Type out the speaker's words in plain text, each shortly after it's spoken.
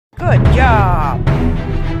Good job.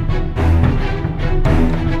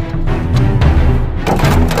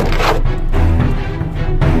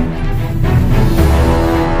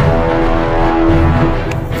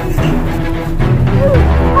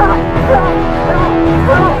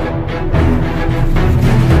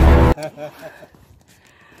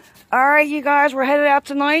 All right, you guys, we're headed out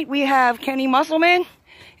tonight. We have Kenny Musselman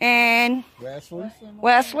and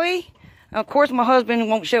Wesley. Of course, my husband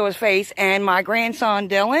won't show his face, and my grandson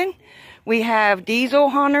Dylan. We have Diesel,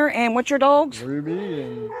 Hunter, and what's your dogs? Ruby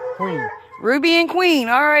and Queen. Ruby and Queen.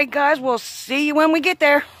 All right, guys, we'll see you when we get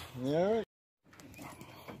there. Yeah. You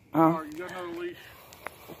got another leash?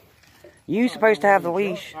 You're supposed to have the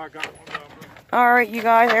leash. I got one. All right, you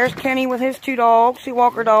guys, there's Kenny with his two dogs, two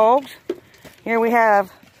Walker dogs. Here we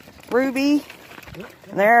have Ruby,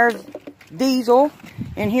 and there's Diesel,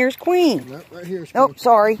 and here's Queen. Right here. Oh,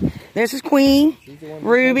 sorry. This is Queen,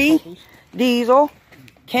 Ruby, Diesel,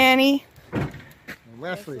 Kenny,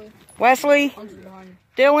 Wesley,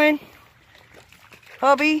 Dylan,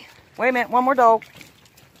 Hubby. Wait a minute, one more dog.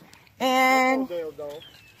 And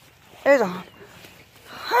there's a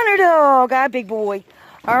Hunter dog, got a big boy.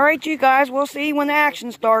 All right, you guys, we'll see when the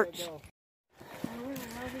action starts.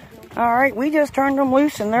 All right, we just turned them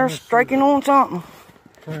loose and they're striking on something.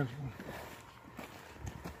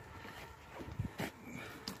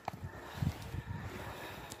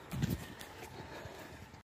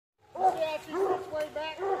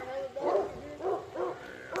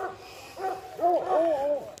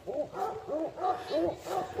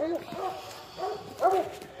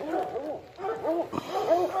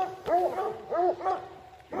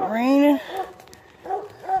 Raining.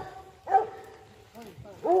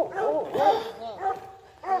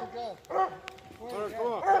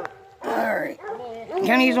 Alright.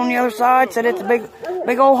 Kenny's on the other side, said it's a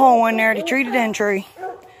big old hole in there. They treated in tree.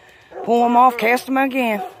 Pull them off, cast them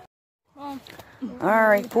again.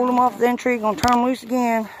 Alright, pull them off the entry, gonna turn them loose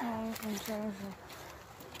again.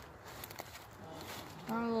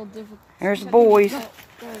 There's the boys.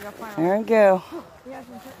 There we go.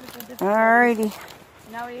 Alrighty.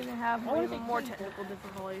 Now we even have even more technical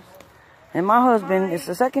difficulties. And my husband, it's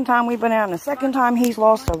the second time we've been out, and the second time he's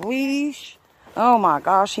lost a leash. Oh my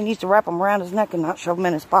gosh, he needs to wrap them around his neck and not shove them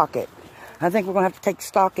in his pocket. I think we're going to have to take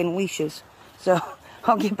stock in leashes. So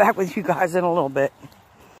I'll get back with you guys in a little bit.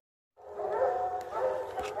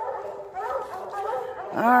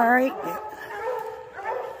 Alright.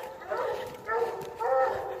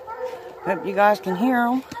 Hope you guys can hear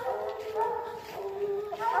them.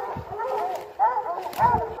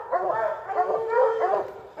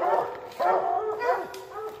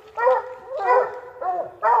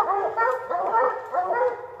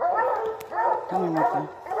 Come here, my phone.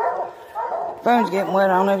 Phone's getting wet.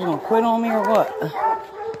 I don't know if he's going to quit on me or what.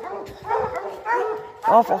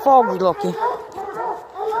 Awful foggy looking.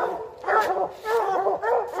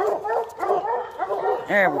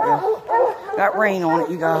 There we go. Got rain on it,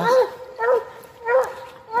 you guys.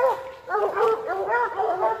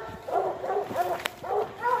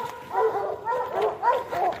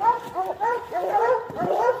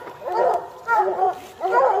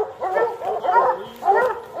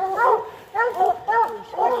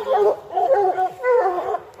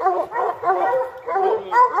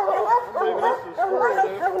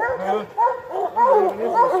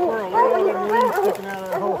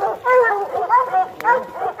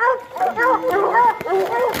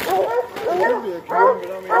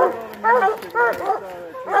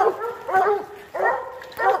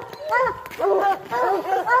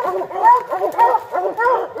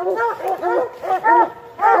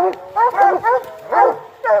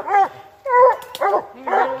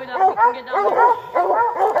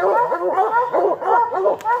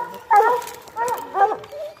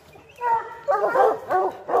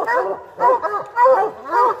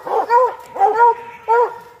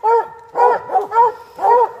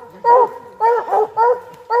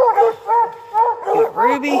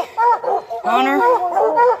 Ruby, Hunter,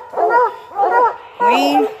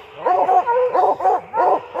 Queen.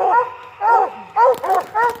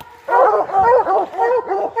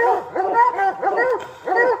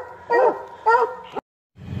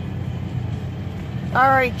 All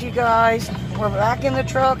right, you guys, we're back in the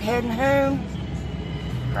truck heading home.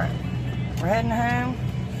 We're heading home.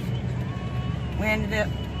 We ended up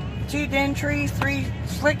 2 Didnt trees, 3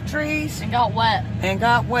 slick trees. And got wet.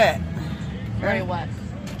 Very wet.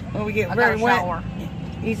 When we get very wet,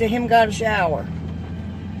 he said him got a shower.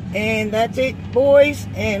 And that's it, boys.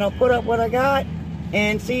 And I'll put up what I got.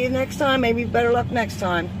 And see you next time. Maybe better luck next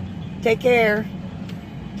time. Take care.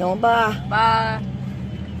 Tell them bye. Bye.